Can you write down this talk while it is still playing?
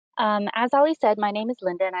As Ollie said, my name is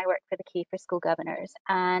Linda and I work for the Key for School Governors.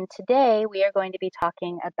 And today we are going to be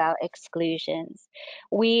talking about exclusions.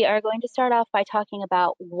 We are going to start off by talking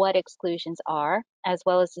about what exclusions are, as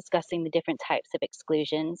well as discussing the different types of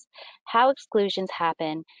exclusions, how exclusions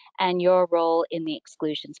happen, and your role in the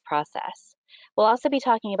exclusions process. We'll also be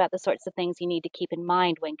talking about the sorts of things you need to keep in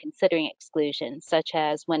mind when considering exclusions, such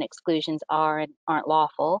as when exclusions are and aren't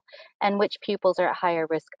lawful, and which pupils are at higher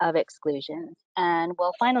risk of exclusions. And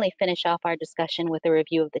we'll finally finish off our discussion with a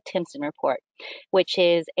review of the Timpson Report, which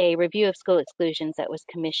is a review of school exclusions that was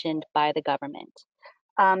commissioned by the government.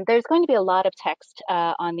 There's going to be a lot of text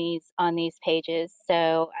on these pages,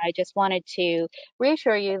 so I just wanted to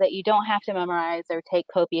reassure you that you don't have to memorize or take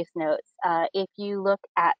copious notes. If you look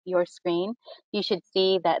at your screen, you should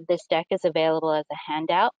see that this deck is available as a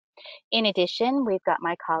handout. In addition, we've got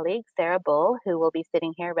my colleague, Sarah Bull, who will be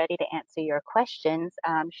sitting here ready to answer your questions.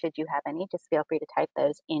 Should you have any, just feel free to type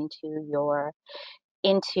those into the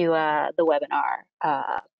webinar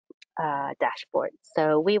dashboard.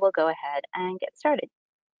 So we will go ahead and get started.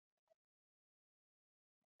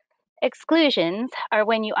 Exclusions are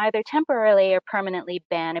when you either temporarily or permanently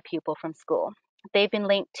ban a pupil from school. They've been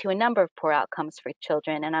linked to a number of poor outcomes for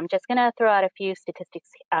children, and I'm just going to throw out a few statistics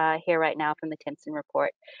here right now from the Timpson Report,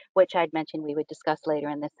 which I'd mentioned we would discuss later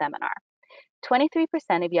in this seminar. 23%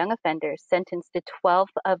 of young offenders sentenced to 12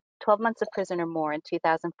 months of prison or more in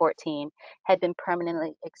 2014 had been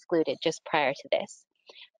permanently excluded just prior to this.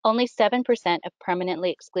 Only 7% of permanently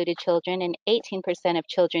excluded children and 18% of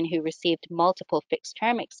children who received multiple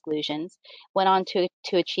fixed-term exclusions went on to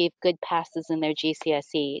achieve good passes in their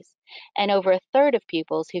GCSEs. And over a third of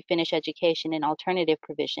pupils who finish education in alternative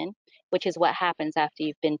provision, which is what happens after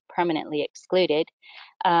you've been permanently excluded,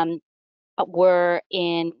 um,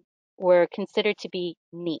 were considered to be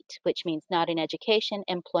NEET, which means not in education,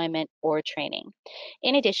 employment, or training.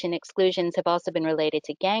 In addition, exclusions have also been related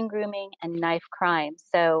to gang grooming and knife crime.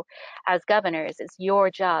 So as governors, it's your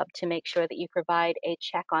job to make sure that you provide a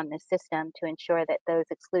check on this system to ensure that those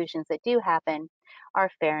exclusions that do happen are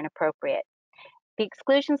fair and appropriate. The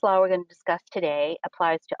exclusions law we're going to discuss today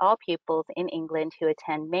applies to all pupils in England who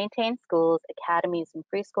attend maintained schools, academies, and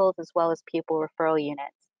free schools, as well as pupil referral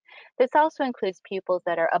units. This also includes pupils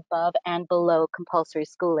that are above and below compulsory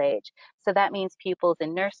school age. So that means pupils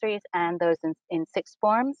in nurseries and those in sixth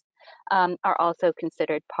forms are also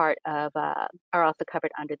considered are also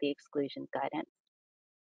covered under the exclusions guidance.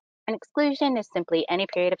 An exclusion is simply any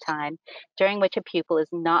period of time during which a pupil is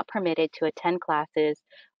not permitted to attend classes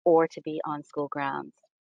or to be on school grounds.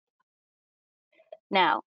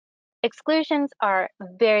 Now, exclusions are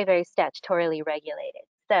very, very statutorily regulated.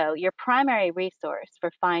 So your primary resource for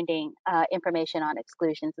finding information on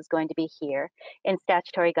exclusions is going to be here in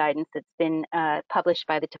statutory guidance that's been published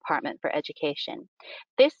by the Department for Education.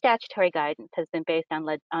 This statutory guidance has been based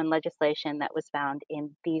on legislation that was found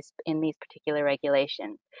in these particular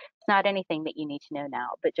regulations. It's not anything that you need to know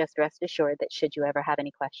now, but just rest assured that should you ever have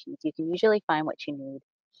any questions, you can usually find what you need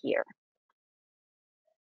here.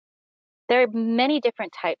 There are many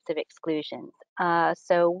different types of exclusions.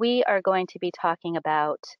 So we are going to be talking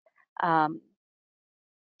about,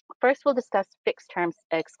 first we'll discuss fixed term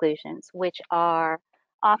exclusions, which are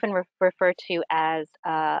often referred to as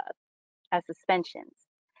suspensions.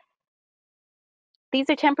 These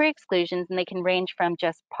are temporary exclusions and they can range from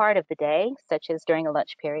just part of the day, such as during a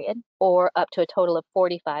lunch period, or up to a total of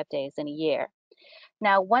 45 days in a year.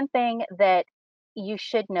 Now, one thing that you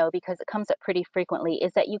should know, because it comes up pretty frequently,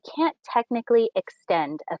 is that you can't technically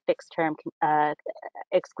extend a fixed term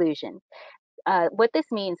exclusion. What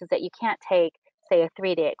this means is that you can't take, say, a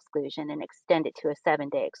 3-day exclusion and extend it to a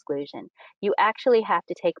 7-day exclusion. You actually have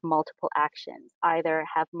to take multiple actions, either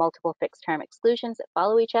have multiple fixed term exclusions that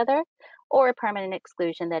follow each other, or a permanent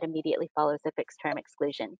exclusion that immediately follows a fixed term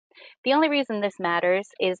exclusion. The only reason this matters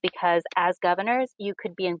is because as governors, you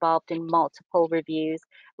could be involved in multiple reviews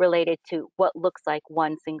related to what looks like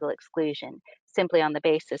one single exclusion, simply on the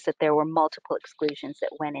basis that there were multiple exclusions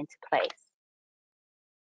that went into place.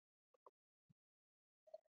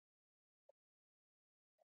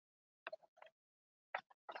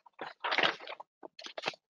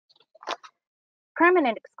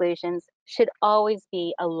 Permanent exclusions should always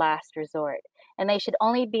be a last resort, and they should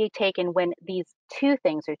only be taken when these two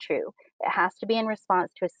things are true. It has to be in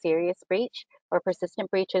response to a serious breach or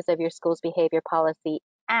persistent breaches of your school's behavior policy,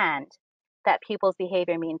 and that pupil's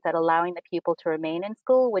behavior means that allowing the pupil to remain in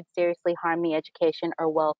school would seriously harm the education or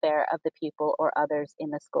welfare of the pupil or others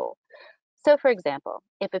in the school. So, for example,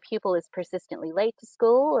 if a pupil is persistently late to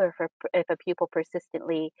school, or if a pupil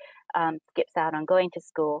persistently skips out on going to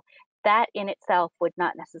school, that in itself would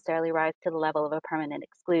not necessarily rise to the level of a permanent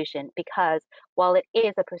exclusion, because while it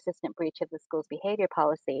is a persistent breach of the school's behavior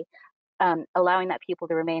policy, allowing that pupil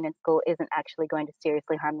to remain in school isn't actually going to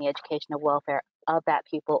seriously harm the educational welfare of that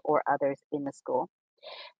pupil or others in the school.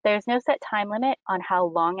 There's no set time limit on how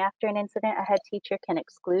long after an incident a head teacher can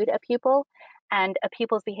exclude a pupil, and a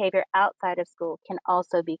pupil's behavior outside of school can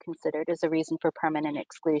also be considered as a reason for permanent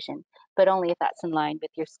exclusion, but only if that's in line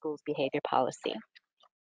with your school's behavior policy.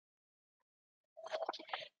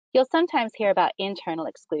 You'll sometimes hear about internal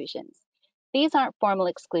exclusions. These aren't formal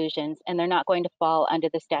exclusions, and they're not going to fall under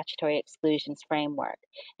the statutory exclusions framework.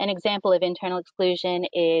 An example of internal exclusion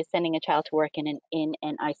is sending a child to work in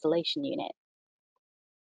an isolation unit.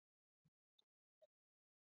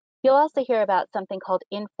 You'll also hear about something called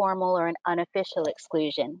informal or an unofficial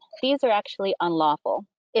exclusion. These are actually unlawful.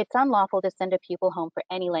 It's unlawful to send a pupil home for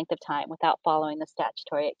any length of time without following the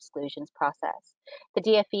statutory exclusions process. The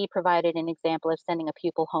DFE provided an example of sending a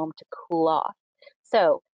pupil home to cool off.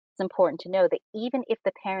 So it's important to know that even if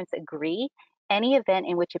the parents agree, any event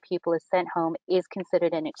in which a pupil is sent home is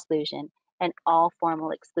considered an exclusion, and all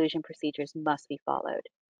formal exclusion procedures must be followed.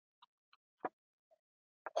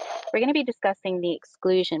 We're going to be discussing the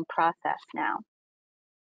exclusion process now.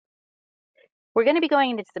 We're going to be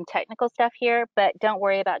going into some technical stuff here, but don't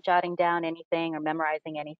worry about jotting down anything or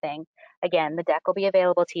memorizing anything. Again, the deck will be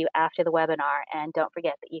available to you after the webinar, and don't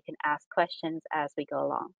forget that you can ask questions as we go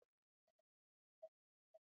along.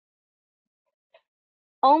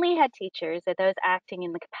 Only head teachers are those acting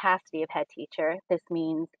in the capacity of head teacher. This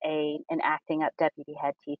means an acting up deputy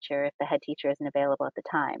head teacher if the head teacher isn't available at the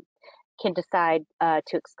time, can decide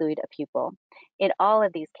to exclude a pupil. In all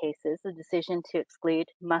of these cases, the decision to exclude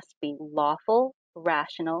must be lawful,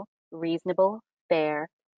 rational, reasonable, fair,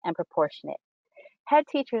 and proportionate. Head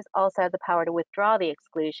teachers also have the power to withdraw the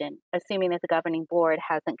exclusion, assuming that the governing board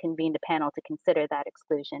hasn't convened a panel to consider that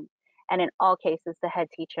exclusion. And in all cases, the head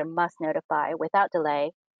teacher must notify without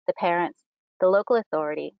delay the parents, the local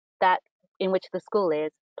authority that in which the school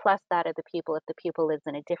is, plus that of the pupil if the pupil lives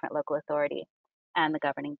in a different local authority, and the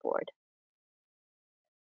governing board.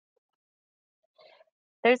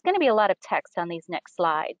 There's going to be a lot of text on these next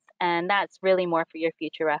slides, and that's really more for your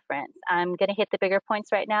future reference. I'm going to hit the bigger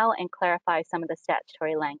points right now and clarify some of the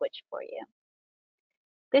statutory language for you.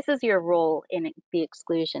 This is your role in the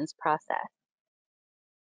exclusions process.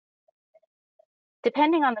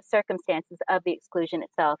 Depending on the circumstances of the exclusion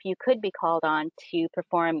itself, you could be called on to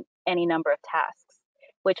perform any number of tasks,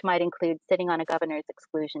 which might include sitting on a governor's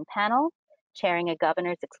exclusion panel, chairing a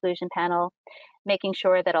governor's exclusion panel, making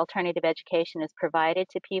sure that alternative education is provided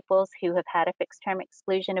to pupils who have had a fixed term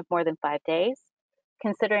exclusion of more than 5 days,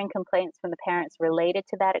 considering complaints from the parents related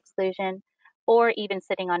to that exclusion, or even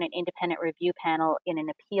sitting on an independent review panel in an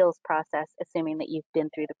appeals process, assuming that you've been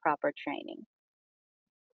through the proper training.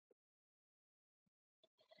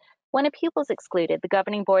 When a pupil is excluded, the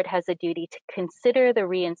governing board has a duty to consider the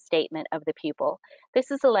reinstatement of the pupil.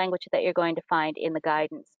 This is the language that you're going to find in the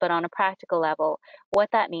guidance, but on a practical level, what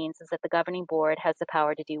that means is that the governing board has the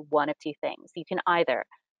power to do one of two things. You can either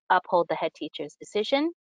uphold the head teacher's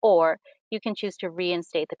decision, or you can choose to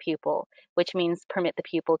reinstate the pupil, which means permit the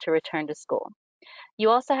pupil to return to school.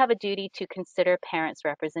 You also have a duty to consider parents'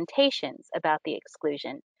 representations about the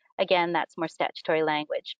exclusion. Again, that's more statutory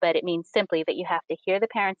language, but it means simply that you have to hear the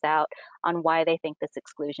parents out on why they think this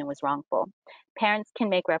exclusion was wrongful. Parents can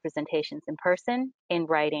make representations in person, in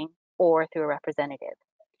writing, or through a representative.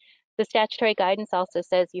 The statutory guidance also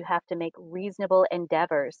says you have to make reasonable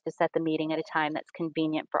endeavors to set the meeting at a time that's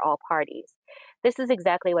convenient for all parties. This is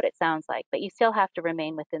exactly what it sounds like, but you still have to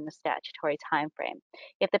remain within the statutory time frame.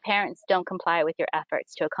 If the parents don't comply with your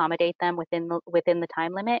efforts to accommodate them within the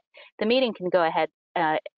time limit, the meeting can go ahead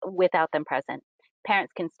without them present.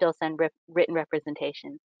 Parents can still send written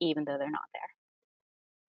representations even though they're not there.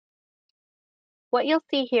 What you'll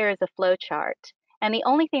see here is a flow chart. And the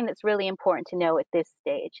only thing that's really important to know at this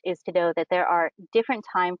stage is to know that there are different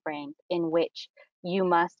time frames in which you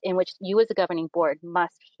as a governing board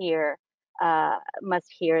must hear about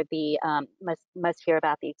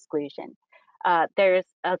the exclusion. There's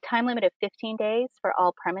a time limit of 15 days for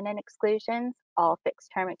all permanent exclusions, all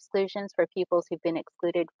fixed term exclusions for pupils who've been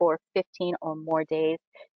excluded for 15 or more days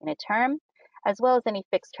in a term, as well as any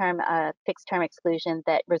fixed term exclusion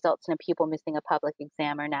that results in a pupil missing a public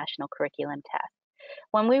exam or national curriculum test.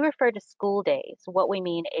 When we refer to school days, what we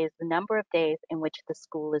mean is the number of days in which the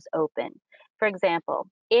school is open. For example,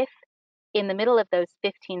 if in the middle of those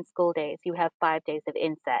 15 school days you have 5 days of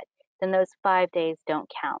inset, then those 5 days don't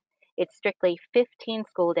count. It's strictly 15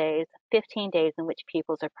 school days, 15 days in which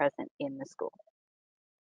pupils are present in the school.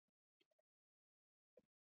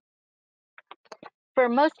 For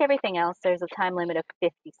most everything else, there's a time limit of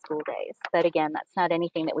 50 school days. But again, that's not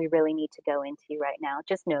anything that we really need to go into right now.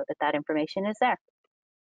 Just know that that information is there.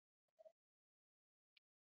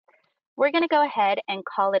 We're going to go ahead and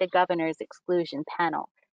call it a governor's exclusion panel,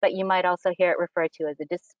 but you might also hear it referred to as a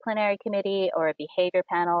disciplinary committee or a behavior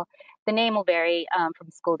panel. The name will vary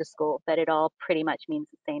from school to school, but it all pretty much means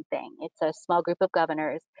the same thing. It's a small group of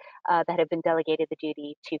governors that have been delegated the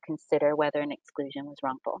duty to consider whether an exclusion was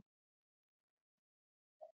wrongful.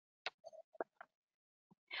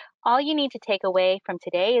 All you need to take away from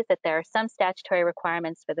today is that there are some statutory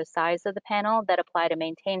requirements for the size of the panel that apply to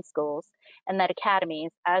maintain schools, and that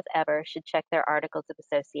academies, as ever, should check their articles of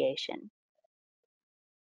association.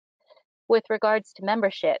 With regards to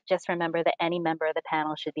membership, just remember that any member of the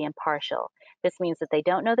panel should be impartial. This means that they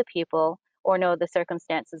don't know the pupil or know the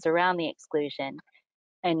circumstances around the exclusion.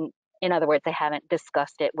 And in other words, they haven't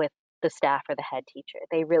discussed it with the staff or the head teacher.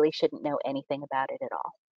 They really shouldn't know anything about it at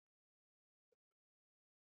all.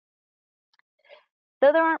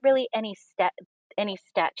 Though there aren't really any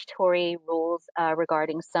statutory rules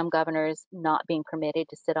regarding some governors not being permitted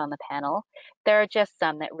to sit on the panel, there are just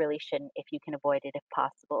some that really shouldn't if you can avoid it if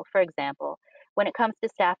possible. For example, when it comes to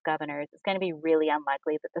staff governors, it's going to be really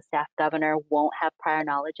unlikely that the staff governor won't have prior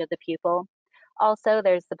knowledge of the pupil. Also,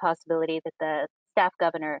 there's the possibility that the staff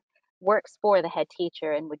governor works for the head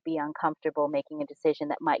teacher and would be uncomfortable making a decision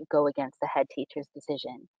that might go against the head teacher's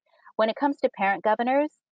decision. When it comes to parent governors,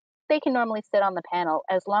 they can normally sit on the panel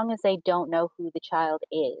as long as they don't know who the child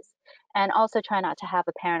is. And also try not to have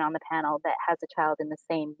a parent on the panel that has a child in the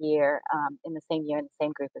same year, in the same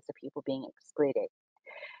group as the pupil being excluded.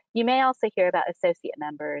 You may also hear about associate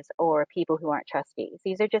members or people who aren't trustees.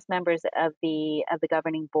 These are just members of the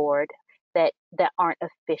governing board that aren't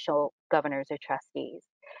official governors or trustees.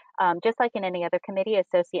 Just like in any other committee,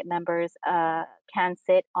 associate members can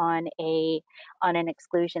sit on an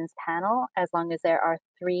exclusions panel as long as there are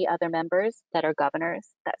 3 other members that are governors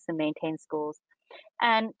that maintain schools.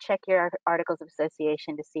 And check your articles of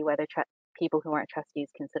association to see whether people who aren't trustees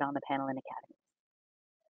can sit on the panel in academy.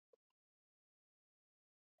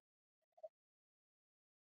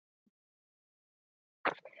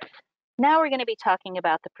 Now we're going to be talking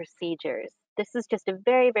about the procedures. This is just a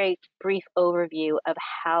very, very brief overview of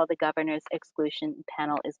how the governor's exclusion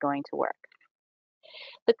panel is going to work.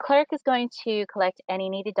 The clerk is going to collect any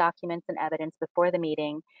needed documents and evidence before the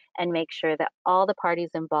meeting and make sure that all the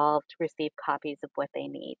parties involved receive copies of what they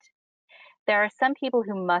need. There are some people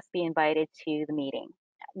who must be invited to the meeting.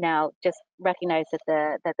 Now, just recognize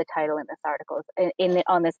that the title in this article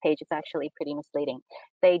on this page is actually pretty misleading.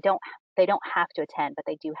 They don't have to attend, but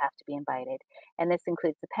they do have to be invited, and this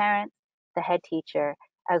includes the parents, the head teacher,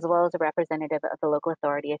 as well as a representative of the local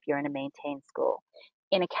authority if you're in a maintained school.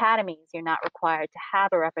 In academies, you're not required to have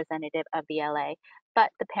a representative of the LA,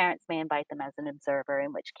 but the parents may invite them as an observer,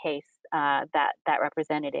 in which case that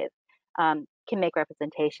representative can make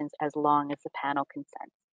representations as long as the panel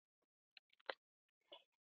consents.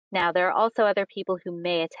 Now, there are also other people who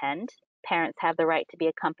may attend. Parents have the right to be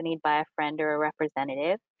accompanied by a friend or a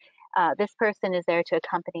representative. This person is there to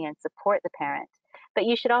accompany and support the parent, but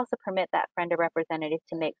you should also permit that friend or representative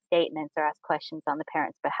to make statements or ask questions on the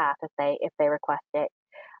parent's behalf if they request it.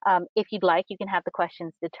 If you'd like, you can have the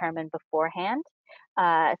questions determined beforehand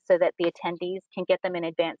so that the attendees can get them in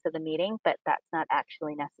advance of the meeting, but that's not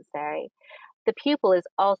actually necessary. The pupil is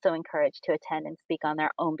also encouraged to attend and speak on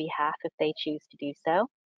their own behalf if they choose to do so.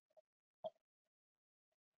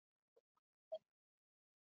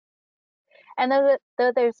 And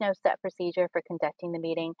though there's no set procedure for conducting the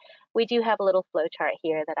meeting, we do have a little flow chart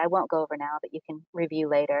here that I won't go over now, but you can review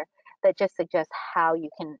later, that just suggests how you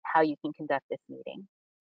can conduct this meeting.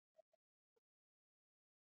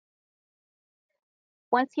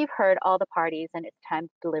 Once you've heard all the parties and it's time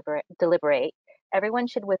to deliberate, everyone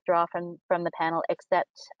should withdraw from the panel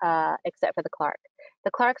except for the clerk.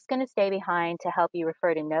 The clerk's going to stay behind to help you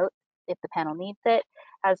refer to notes if the panel needs it,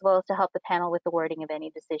 as well as to help the panel with the wording of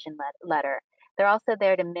any decision letter. They're also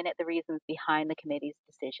there to minute the reasons behind the committee's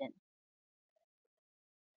decision.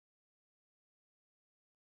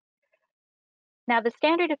 Now, the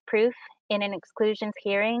standard of proof in an exclusions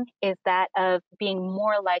hearing is that of being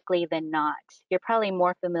more likely than not. You're probably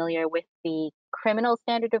more familiar with the criminal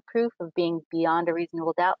standard of proof of being beyond a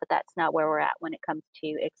reasonable doubt, but that's not where we're at when it comes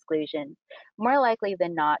to exclusion. More likely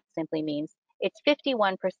than not simply means it's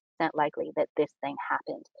 51% likely that this thing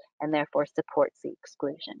happened and therefore supports the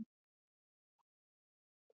exclusion.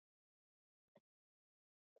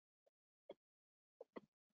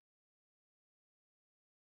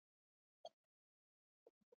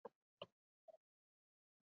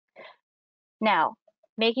 Now,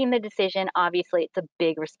 Making the decision, obviously, it's a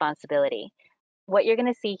big responsibility. What you're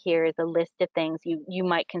going to see here is a list of things you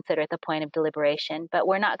might consider at the point of deliberation, but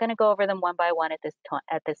we're not going to go over them one by one at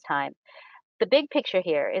this time. The big picture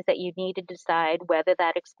here is that you need to decide whether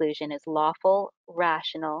that exclusion is lawful,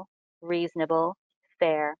 rational, reasonable,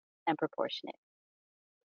 fair, and proportionate.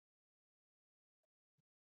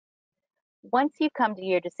 Once you've come to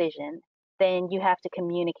your decision, then you have to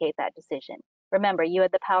communicate that decision. Remember, you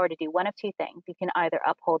have the power to do one of two things. You can either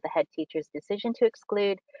uphold the head teacher's decision to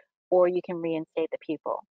exclude, or you can reinstate the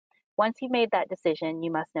pupil. Once you've made that decision,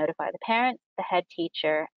 you must notify the parents, the head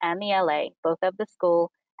teacher, and the LA, both of the school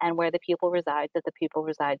and where the pupil resides, if the pupil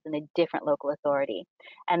resides in a different local authority.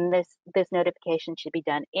 And this notification should be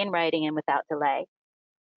done in writing and without delay.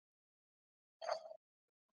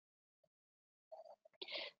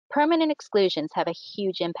 Permanent exclusions have a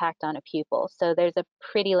huge impact on a pupil, so there's a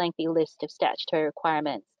pretty lengthy list of statutory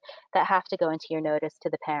requirements that have to go into your notice to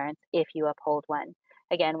the parents if you uphold one.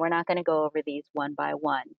 Again, we're not going to go over these one by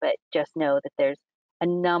one, but just know that there's a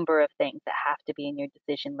number of things that have to be in your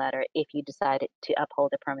decision letter if you decided to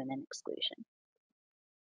uphold a permanent exclusion.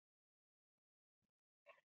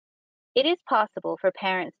 It is possible for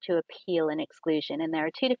parents to appeal an exclusion, and there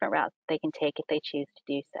are two different routes they can take if they choose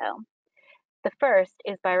to do so. The first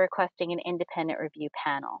is by requesting an independent review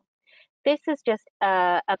panel. This is just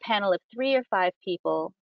a panel of 3 or 5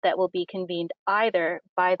 people that will be convened either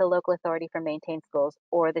by the local authority for maintained schools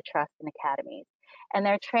or the trust and academies, and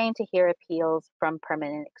they're trained to hear appeals from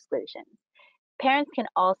permanent exclusions. Parents can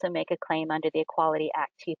also make a claim under the Equality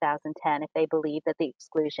Act 2010 if they believe that the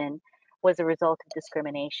exclusion was a result of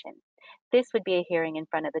discrimination. This would be a hearing in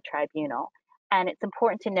front of the tribunal, and it's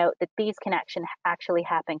important to note that these can actually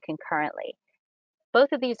happen concurrently.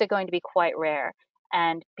 Both of these are going to be quite rare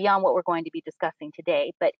and beyond what we're going to be discussing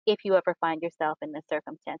today, but if you ever find yourself in this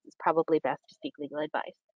circumstance, it's probably best to seek legal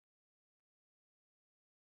advice.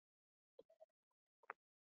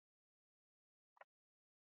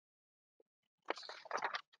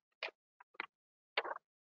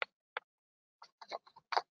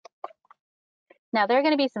 Now, there are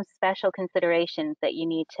going to be some special considerations that you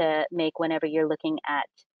need to make whenever you're looking at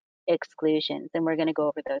exclusions, and we're going to go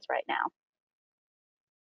over those right now.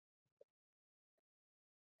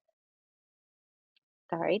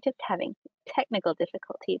 Sorry, just having technical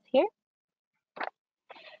difficulties here.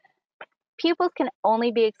 Pupils can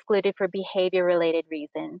only be excluded for behavior-related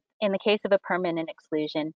reasons. In the case of a permanent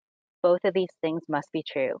exclusion, both of these things must be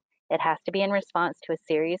true. It has to be in response to a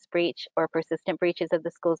serious breach or persistent breaches of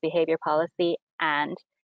the school's behavior policy, and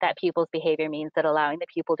that pupil's behavior means that allowing the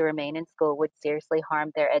pupil to remain in school would seriously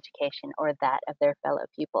harm their education or that of their fellow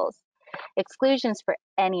pupils. Exclusions for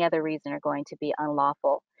any other reason are going to be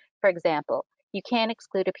unlawful. For example, you can't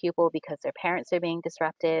exclude a pupil because their parents are being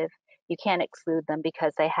disruptive. You can't exclude them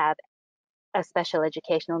because they have a special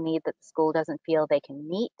educational need that the school doesn't feel they can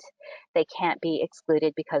meet. They can't be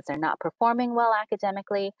excluded because they're not performing well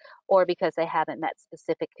academically or because they haven't met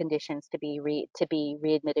specific conditions to be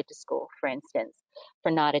readmitted to school, for instance,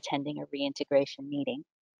 for not attending a reintegration meeting.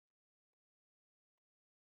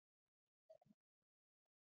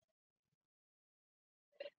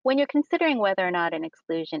 When you're considering whether or not an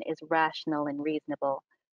exclusion is rational and reasonable,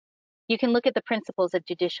 you can look at the principles of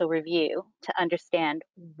judicial review to understand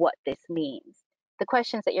what this means. The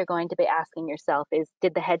questions that you're going to be asking yourself is,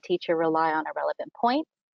 did the head teacher rely on irrelevant points?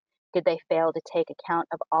 Did they fail to take account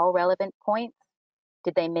of all relevant points?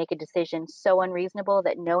 Did they make a decision so unreasonable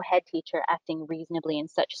that no head teacher acting reasonably in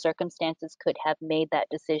such circumstances could have made that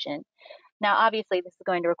decision? Now, obviously, this is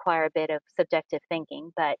going to require a bit of subjective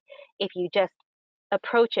thinking, but if you just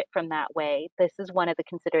approach it from that way, this is one of the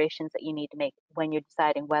considerations that you need to make when you're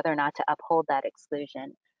deciding whether or not to uphold that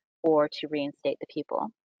exclusion or to reinstate the pupil.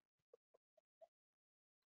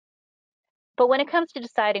 But when it comes to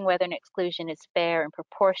deciding whether an exclusion is fair and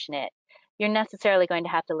proportionate, you're necessarily going to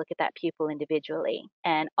have to look at that pupil individually.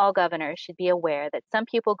 And all governors should be aware that some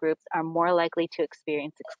pupil groups are more likely to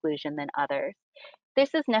experience exclusion than others.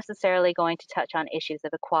 This is necessarily going to touch on issues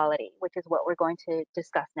of equality, which is what we're going to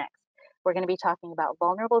discuss next. We're going to be talking about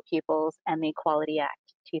vulnerable pupils and the Equality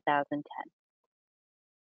Act 2010.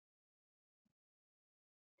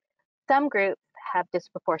 Some groups have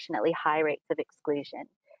disproportionately high rates of exclusion.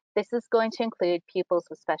 This is going to include pupils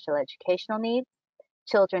with special educational needs,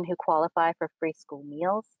 children who qualify for free school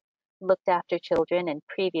meals, looked after children and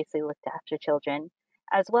previously looked after children,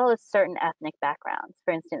 as well as certain ethnic backgrounds,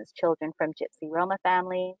 for instance, children from Gypsy Roma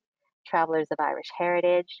families, travelers of Irish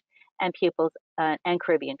heritage, and pupils and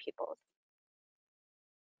Caribbean pupils.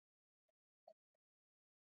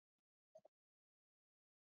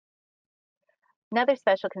 Another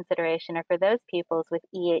special consideration are for those pupils with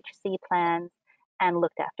EHC plans and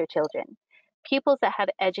looked after children. Pupils that have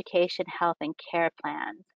education, health, and care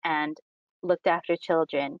plans and looked after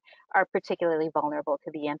children are particularly vulnerable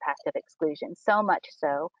to the impact of exclusion, so much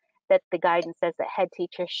so that the guidance says that head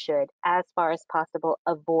teachers should, as far as possible,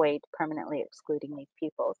 avoid permanently excluding these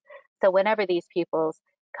pupils. So whenever these pupils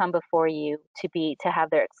come before you to have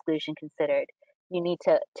their exclusion considered, you need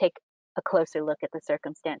to take a closer look at the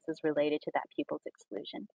circumstances related to that pupil's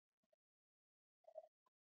exclusion.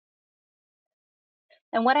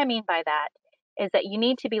 And what I mean by that is that you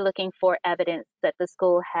need to be looking for evidence that the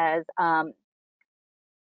school has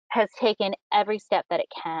taken every step that it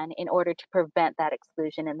can in order to prevent that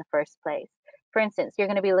exclusion in the first place. For instance, you're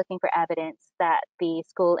going to be looking for evidence that the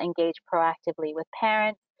school engaged proactively with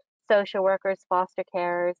parents, social workers, foster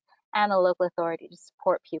carers, and the local authority to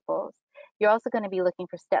support pupils. You're also going to be looking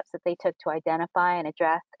for steps that they took to identify and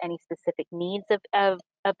address any specific needs of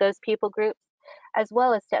those pupil groups, as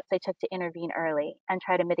well as steps they took to intervene early and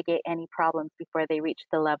try to mitigate any problems before they reach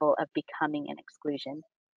the level of becoming an exclusion.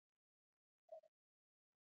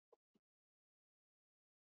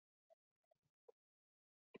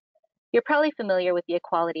 You're probably familiar with the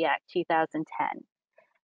Equality Act 2010,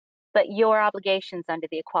 but your obligations under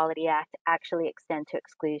the Equality Act actually extend to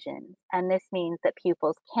exclusions. And this means that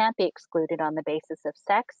pupils can't be excluded on the basis of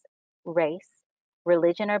sex, race,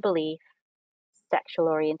 religion or belief, sexual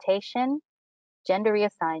orientation, gender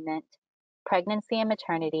reassignment, pregnancy and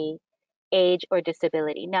maternity, age, or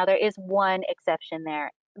disability. Now, there is one exception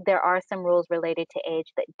there. There are some rules related to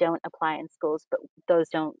age that don't apply in schools, but those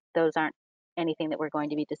aren't anything that we're going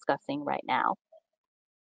to be discussing right now.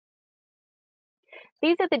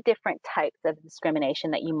 These are the different types of discrimination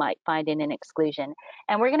that you might find in an exclusion,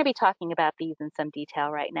 and we're going to be talking about these in some detail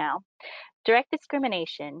right now. Direct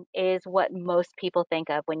discrimination is what most people think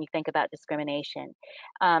of when you think about discrimination.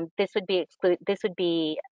 This would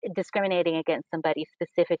be discriminating against somebody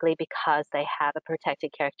specifically because they have a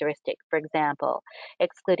protected characteristic. For example,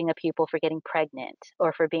 excluding a pupil for getting pregnant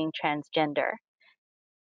or for being transgender.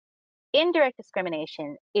 Indirect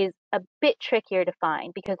discrimination is a bit trickier to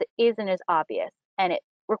find because it isn't as obvious, and it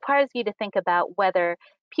requires you to think about whether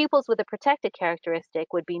pupils with a protected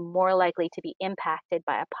characteristic would be more likely to be impacted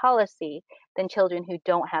by a policy than children who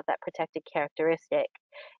don't have that protected characteristic.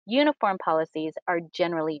 Uniform policies are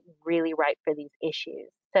generally really ripe for these issues.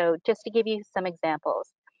 So just to give you some examples,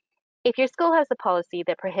 if your school has a policy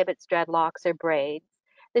that prohibits dreadlocks or braids,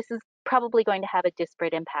 this is probably going to have a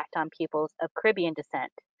disparate impact on pupils of Caribbean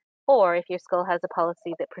descent. Or if your school has a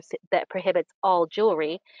policy that prohibits all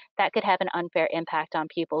jewelry, that could have an unfair impact on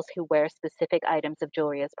pupils who wear specific items of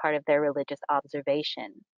jewelry as part of their religious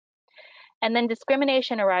observation. And then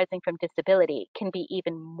discrimination arising from disability can be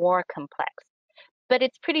even more complex, but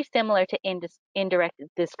it's pretty similar to indirect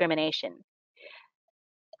discrimination.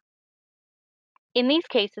 In these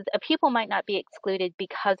cases, a pupil might not be excluded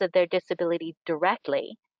because of their disability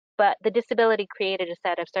directly, but the disability created a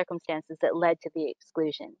set of circumstances that led to the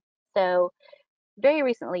exclusion. So very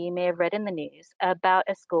recently, you may have read in the news about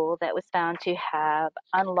a school that was found to have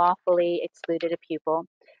unlawfully excluded a pupil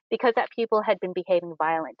because that pupil had been behaving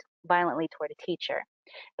violently toward a teacher.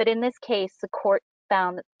 But in this case, the court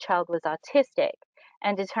found that the child was autistic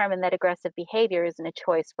and determined that aggressive behavior isn't a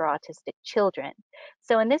choice for autistic children.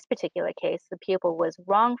 So in this particular case, the pupil was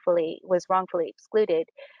wrongfully excluded,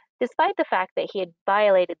 despite the fact that he had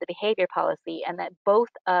violated the behavior policy and that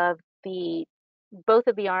the both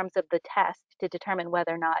of the arms of the test to determine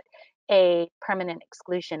whether or not a permanent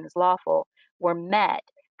exclusion is lawful were met.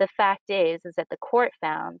 The fact is that the court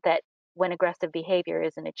found that when aggressive behavior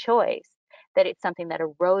isn't a choice, that it's something that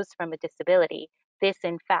arose from a disability. This,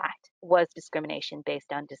 in fact, was discrimination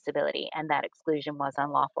based on disability, and that exclusion was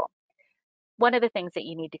unlawful. One of the things that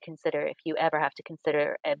you need to consider if you ever have to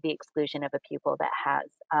consider the exclusion of a pupil that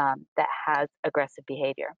has aggressive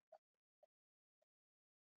behavior.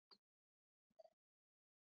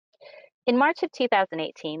 In March of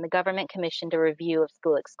 2018, the government commissioned a review of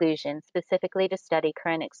school exclusion specifically to study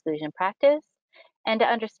current exclusion practice and to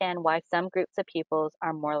understand why some groups of pupils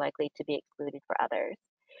are more likely to be excluded for others.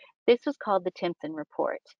 This was called the Timpson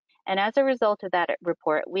Report. And as a result of that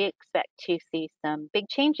report, we expect to see some big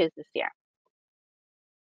changes this year.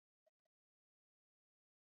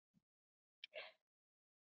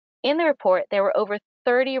 In the report, there were over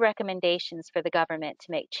 30 recommendations for the government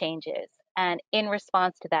to make changes. And in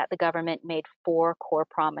response to that, the government made 4 core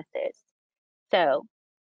promises. So,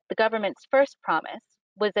 the government's first promise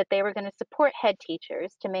was that they were going to support head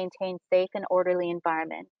teachers to maintain safe and orderly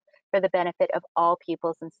environments for the benefit of all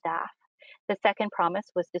pupils and staff. The second promise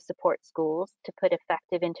was to support schools to put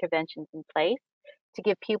effective interventions in place to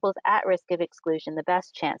give pupils at risk of exclusion the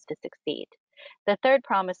best chance to succeed. The third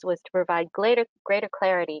promise was to provide greater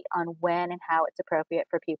clarity on when and how it's appropriate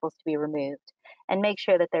for pupils to be removed, and make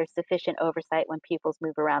sure that there's sufficient oversight when pupils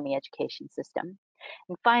move around the education system.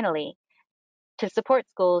 And finally, to support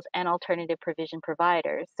schools and alternative provision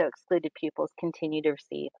providers so excluded pupils continue to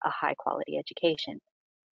receive a high quality education.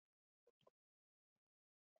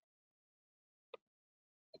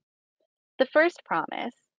 The first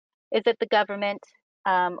promise is that the government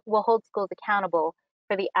will hold schools accountable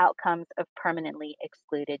for the outcomes of permanently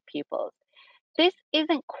excluded pupils. This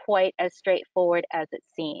isn't quite as straightforward as it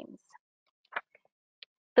seems.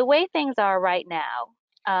 The way things are right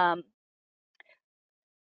now,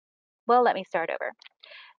 well, let me start over.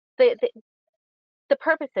 The, the, the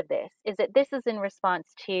purpose of this is that this is in response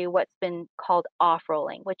to what's been called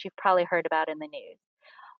off-rolling, which you've probably heard about in the news.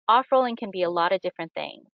 Off-rolling can be a lot of different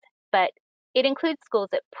things, but it includes schools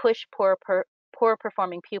that push poor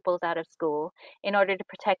performing pupils out of school in order to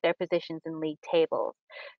protect their positions in league tables.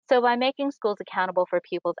 So by making schools accountable for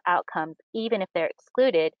pupils' outcomes, even if they're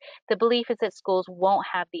excluded, the belief is that schools won't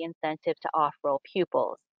have the incentive to off-roll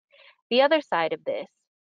pupils. The other side of this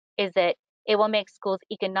is that it will make schools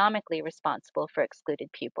economically responsible for excluded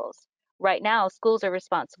pupils. Right now, schools are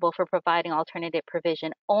responsible for providing alternative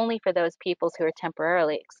provision only for those pupils who are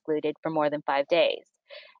temporarily excluded for more than 5 days.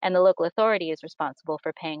 And the local authority is responsible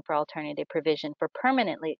for paying for alternative provision for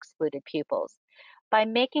permanently excluded pupils. By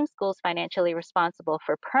making schools financially responsible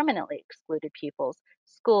for permanently excluded pupils,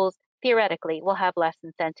 schools theoretically will have less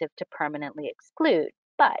incentive to permanently exclude.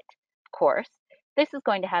 But, of course, this is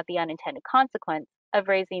going to have the unintended consequence of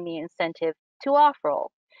raising the incentive to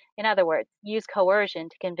off-roll. In other words, use coercion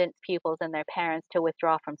to convince pupils and their parents to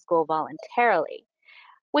withdraw from school voluntarily,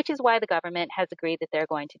 which is why the government has agreed that they're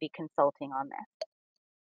going to be consulting on this.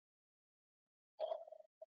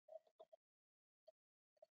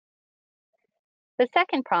 The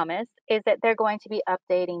second promise is that they're going to be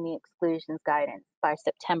updating the exclusions guidance by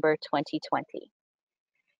September 2020.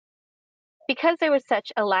 Because there was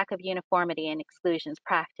such a lack of uniformity in exclusions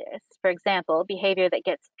practice, for example, behavior that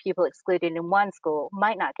gets people excluded in one school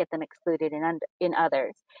might not get them excluded in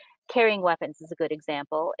others. Carrying weapons is a good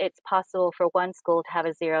example. It's possible for one school to have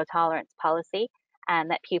a zero tolerance policy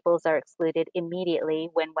and that pupils are excluded immediately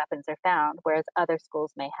when weapons are found, whereas other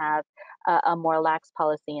schools may have a more lax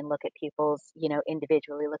policy and look at pupils,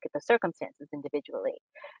 individually, look at the circumstances individually.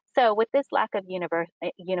 So with this lack of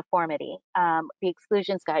uniformity, the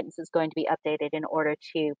exclusions guidance is going to be updated in order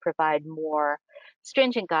to provide more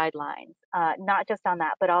stringent guidelines, not just on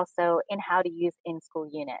that, but also in how to use in-school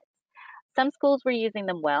units. Some schools were using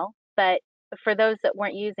them well, but for those that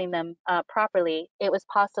weren't using them properly, it was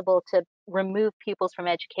possible to remove pupils from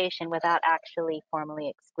education without actually formally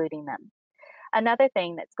excluding them. Another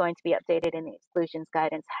thing that's going to be updated in the exclusions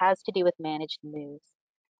guidance has to do with managed moves.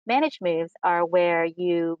 Managed moves are where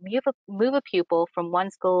you move a pupil from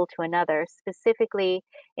one school to another specifically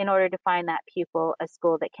in order to find that pupil a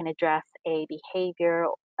school that can address a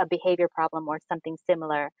behavior problem or something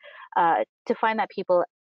similar, to find that pupil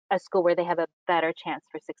a school where they have a better chance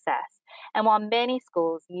for success. And while many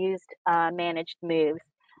schools used managed moves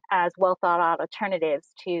as well thought out alternatives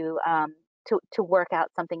to work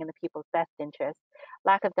out something in the pupil's best interest,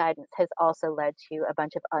 lack of guidance has also led to a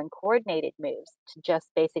bunch of uncoordinated moves to just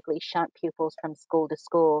basically shunt pupils from school to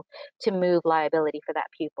school to move liability for that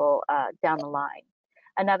pupil down the line.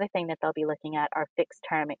 Another thing that they'll be looking at are fixed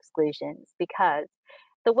term exclusions, because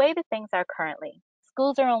the way that things are currently,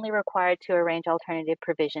 schools are only required to arrange alternative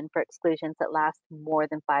provision for exclusions that last more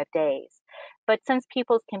than 5 days. But since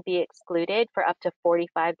pupils can be excluded for up to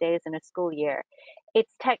 45 days in a school year,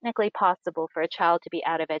 it's technically possible for a child to be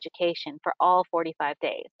out of education for all 45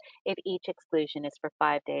 days if each exclusion is for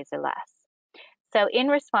 5 days or less. So in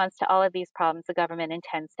response to all of these problems, the government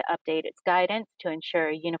intends to update its guidance to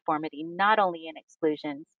ensure uniformity not only in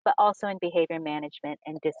exclusions, but also in behavior management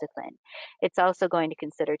and discipline. It's also going to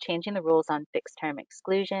consider changing the rules on fixed term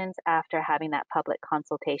exclusions after having that public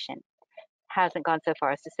consultation. Hasn't gone so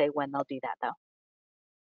far as to say when they'll do that though.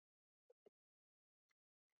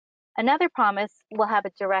 Another promise will have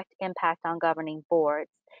a direct impact on governing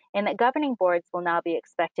boards, in that governing boards will now be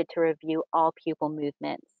expected to review all pupil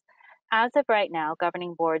movements. As of right now,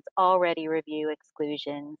 governing boards already review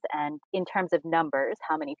exclusions and in terms of numbers,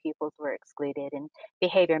 how many pupils were excluded and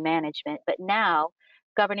behavior management. But now,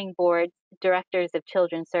 governing boards, directors of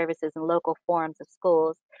children's services and local forums of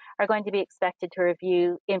schools are going to be expected to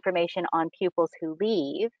review information on pupils who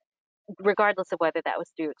leave regardless of whether that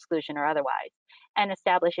was through exclusion or otherwise, and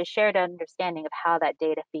establish a shared understanding of how that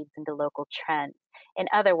data feeds into local trends. In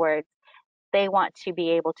other words, they want to be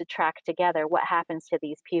able to track together what happens to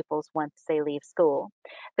these pupils once they leave school.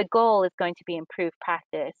 The goal is going to be improved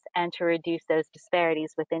practice and to reduce those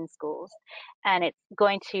disparities within schools. And it's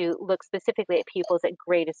going to look specifically at pupils at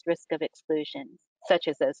greatest risk of exclusion, such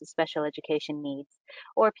as those with special education needs,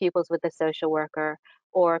 or pupils with a social worker,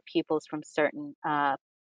 or pupils from certain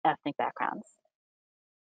ethnic backgrounds.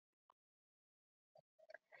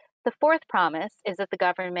 The fourth promise is that the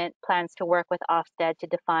government plans to work with Ofsted to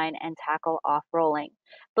define and tackle off-rolling.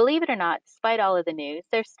 Believe it or not, despite all of the news,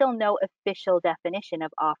 there's still no official definition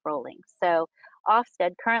of off-rolling. So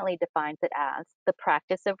Ofsted currently defines it as the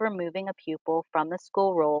practice of removing a pupil from the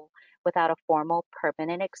school roll without a formal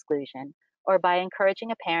permanent exclusion, or by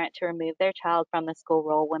encouraging a parent to remove their child from the school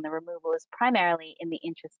roll when the removal is primarily in the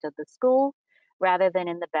interest of the school rather than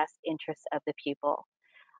in the best interest of the pupil.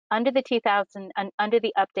 Under the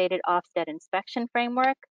updated Ofsted inspection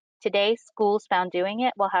framework, today schools found doing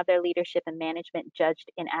it will have their leadership and management judged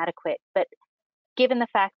inadequate. But given the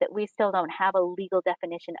fact that we still don't have a legal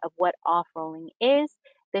definition of what off-rolling is,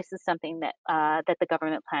 this is something that the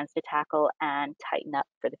government plans to tackle and tighten up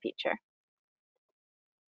for the future.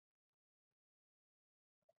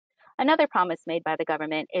 Another promise made by the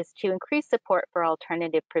government is to increase support for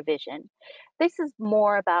alternative provision. This is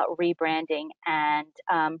more about rebranding and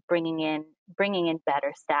bringing in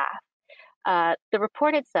better staff. The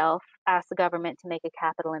report itself asks the government to make a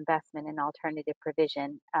capital investment in alternative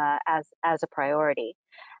provision as a priority.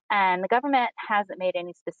 And the government hasn't made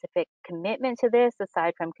any specific commitment to this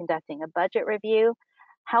aside from conducting a budget review.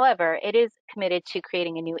 However, it is committed to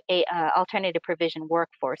creating a new alternative provision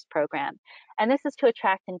workforce program. And this is to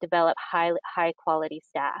attract and develop high quality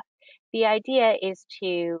staff. The idea is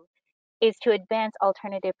to advance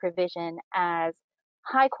alternative provision as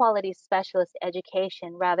high quality specialist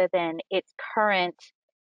education rather than its current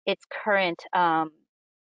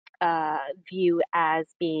view as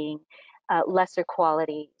being lesser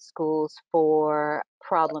quality schools for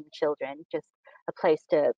problem children, just a place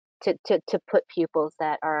to put pupils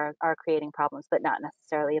that are creating problems, but not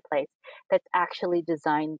necessarily a place that's actually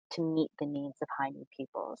designed to meet the needs of high need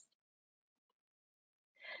pupils.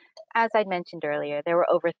 As I mentioned earlier, there were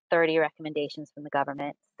over 30 recommendations from the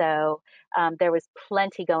government, so there was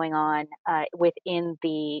plenty going on within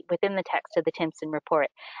the text of the Timpson report.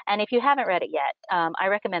 And if you haven't read it yet, I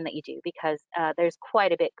recommend that you do because there's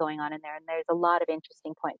quite a bit going on in there, and there's a lot of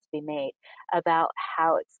interesting points to be made about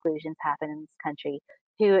how exclusions happen in this country,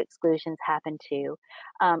 who exclusions happen to,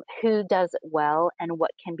 who does it well, and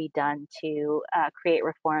what can be done to create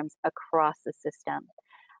reforms across the system.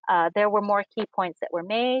 There were more key points that were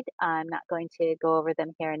made. I'm not going to go over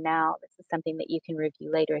them here and now. This is something that you can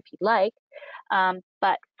review later if you'd like.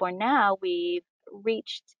 But for now, we've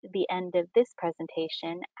reached the end of this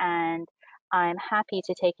presentation, and I'm happy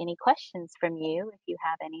to take any questions from you if you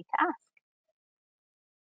have any to ask.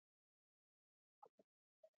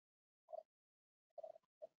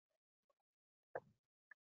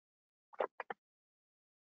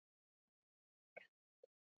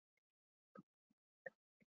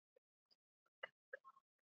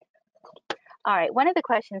 All right, one of the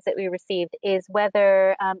questions that we received is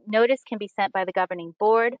whether notice can be sent by the governing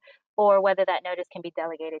board or whether that notice can be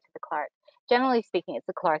delegated to the clerk. Generally speaking, it's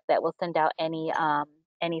the clerk that will send out any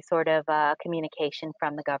sort of communication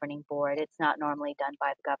from the governing board. It's not normally done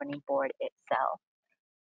by the governing board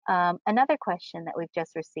itself. Another question that we've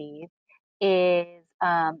just received is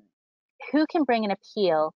who can bring an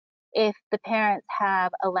appeal if the parents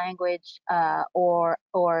have a language or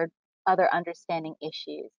other understanding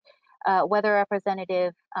issues? Whether a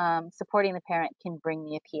representative supporting the parent can bring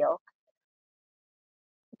the appeal.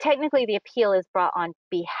 Technically, the appeal is brought on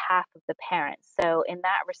behalf of the parent. So in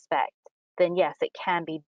that respect, then yes, it can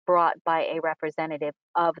be brought by a representative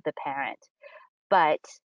of the parent. But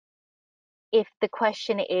if the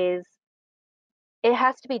question is, it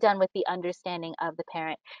has to be done with the understanding of the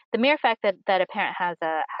parent. The mere fact that a parent has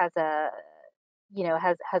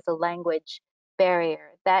a language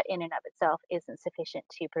barrier, that in and of itself isn't sufficient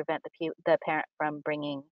to prevent the parent from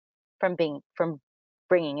bringing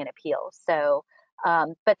an appeal. So,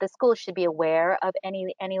 but the school should be aware of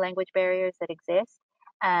any language barriers that exist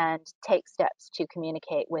and take steps to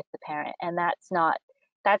communicate with the parent. And that's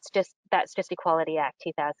just Equality Act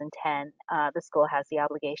 2010. The school has the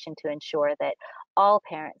obligation to ensure that all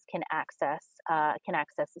parents can access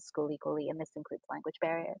the school equally, and this includes language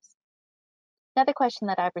barriers. Another question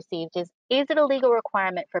that I've received is it a legal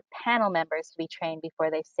requirement for panel members to be trained before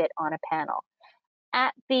they sit on a panel?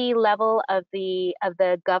 At the level of the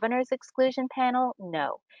governor's exclusion panel,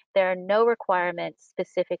 no. There are no requirements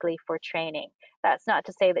specifically for training. That's not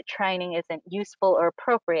to say that training isn't useful or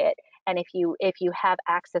appropriate, and if you have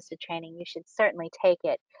access to training, you should certainly take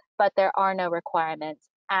it, but there are no requirements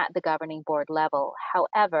at the governing board level.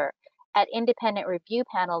 However, at independent review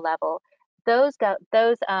panel level, those go,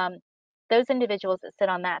 those individuals that sit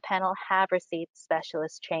on that panel have received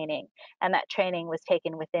specialist training, and that training was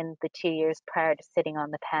taken within the 2 years prior to sitting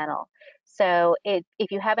on the panel. So if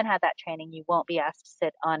you haven't had that training, you won't be asked to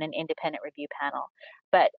sit on an independent review panel,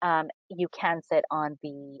 but you can sit on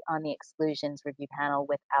the exclusions review panel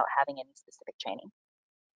without having any specific training.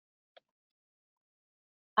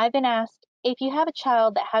 I've been asked, if you have a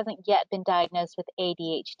child that hasn't yet been diagnosed with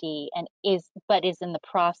ADHD and is in the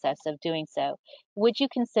process of doing so, would you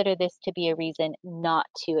consider this to be a reason not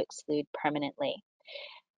to exclude permanently?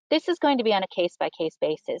 This is going to be on a case-by-case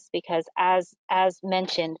basis because, as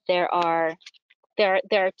mentioned, there are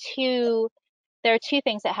two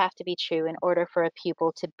things that have to be true in order for a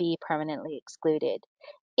pupil to be permanently excluded.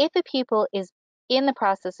 If a pupil is in the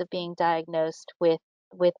process of being diagnosed with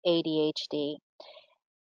ADHD,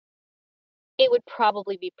 it would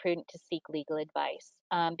probably be prudent to seek legal advice,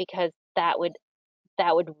 because that would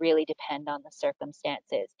really depend on the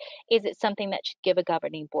circumstances. Is it something that should give a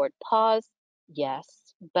governing board pause?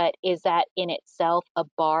 Yes. But is that in itself a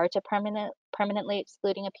bar to permanently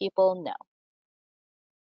excluding a pupil? No.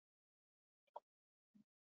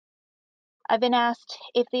 I've been asked,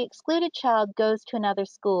 if the excluded child goes to another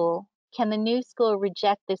school, can the new school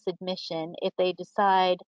reject this admission if they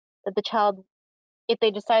decide that the child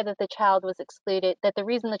was excluded, that the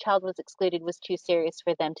reason the child was excluded was too serious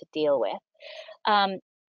for them to deal with? Um,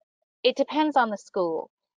 It depends on the school.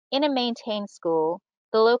 In a maintained school,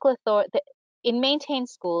 the local authority, in maintained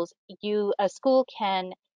schools, a school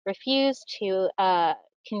can refuse to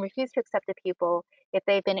accept a pupil if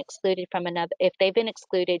they've been excluded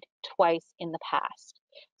twice in the past.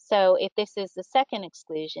 So if this is the second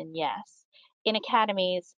exclusion, yes. In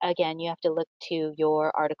academies, again, you have to look to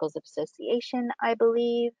your articles of association, I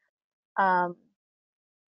believe. Um,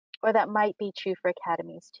 or that might be true for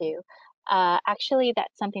academies too. Actually,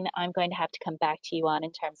 that's something that I'm going to have to come back to you on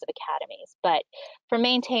in terms of academies. But for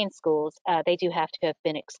maintained schools, they do have to have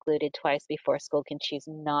been excluded twice before a school can choose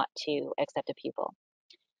not to accept a pupil.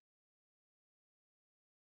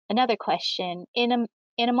 Another question, in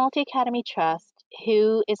a multi-academy trust,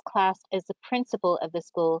 who is classed as the principal of the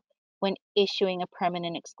school when issuing a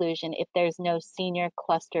permanent exclusion if there's no senior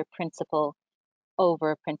cluster principal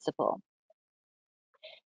over a principal?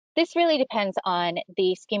 This really depends on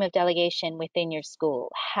the scheme of delegation within your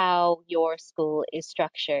school, how your school is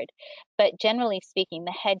structured. But generally speaking,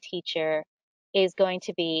 the head teacher is going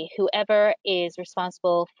to be whoever is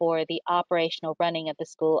responsible for the operational running of the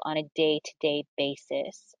school on a day-to-day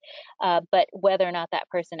basis. But whether or not that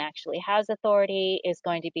person actually has authority is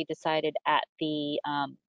going to be decided at the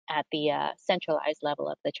centralized level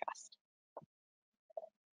of the trust.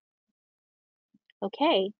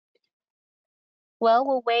 Okay. Well,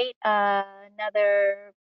 we'll wait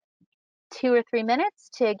another 2 or 3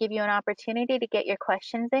 minutes to give you an opportunity to get your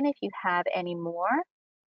questions in if you have any more.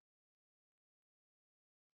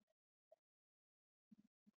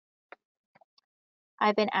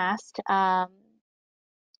 I've been asked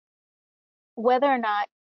whether or not,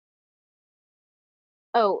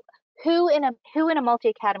 oh, who in a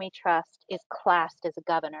multi-academy trust is classed as a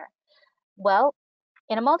governor? Well,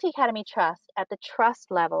 in a multi-academy trust, at the trust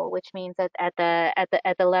level, which means that at the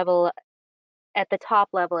top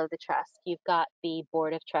level of the trust, you've got the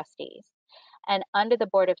board of trustees. And under the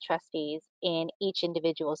board of trustees in each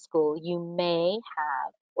individual school, you may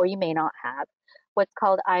have or you may not have what's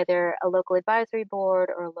called either a local advisory board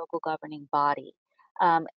or a local governing body.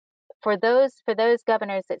 Um, for those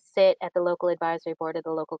governors that sit at the local advisory board or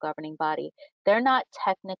the local governing body, they're not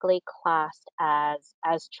technically classed as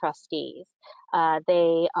trustees.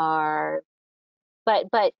 They are,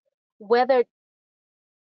 but whether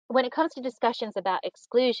when it comes to discussions about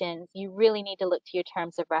exclusions, you really need to look to your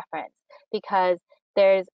terms of reference because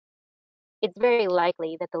there's it's very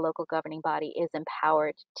likely that the local governing body is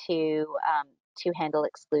empowered to handle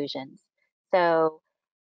exclusions. So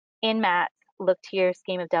in MATS, look to your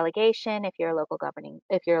scheme of delegation if you're a local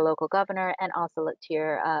governor, and also look to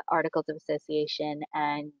your articles of association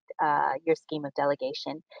and your scheme of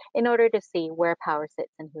delegation in order to see where power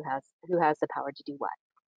sits and who has the power to do what.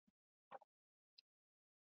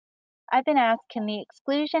 I've been asked, can the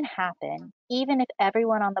exclusion happen even if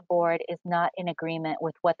everyone on the board is not in agreement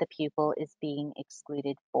with what the pupil is being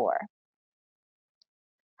excluded for?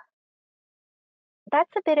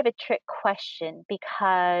 That's a bit of a trick question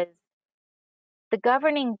because the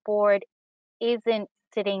governing board isn't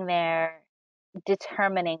sitting there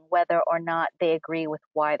determining whether or not they agree with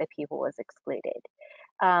why the pupil was excluded.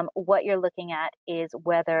 What you're looking at is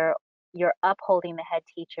whether you're upholding the head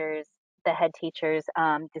teacher's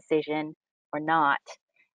decision or not.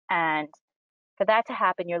 And for that to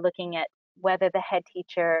happen, you're looking at whether the head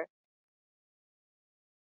teacher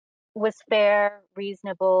was fair,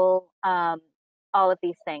 reasonable, all of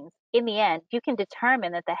these things. In the end, you can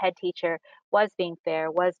determine that the head teacher was being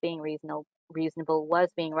fair, was being reasonable, was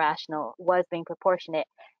being rational, was being proportionate,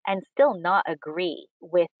 and still not agree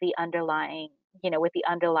with the underlying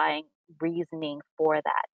reasoning for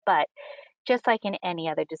that. But just like in any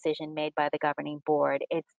other decision made by the governing board,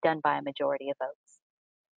 it's done by a majority of votes.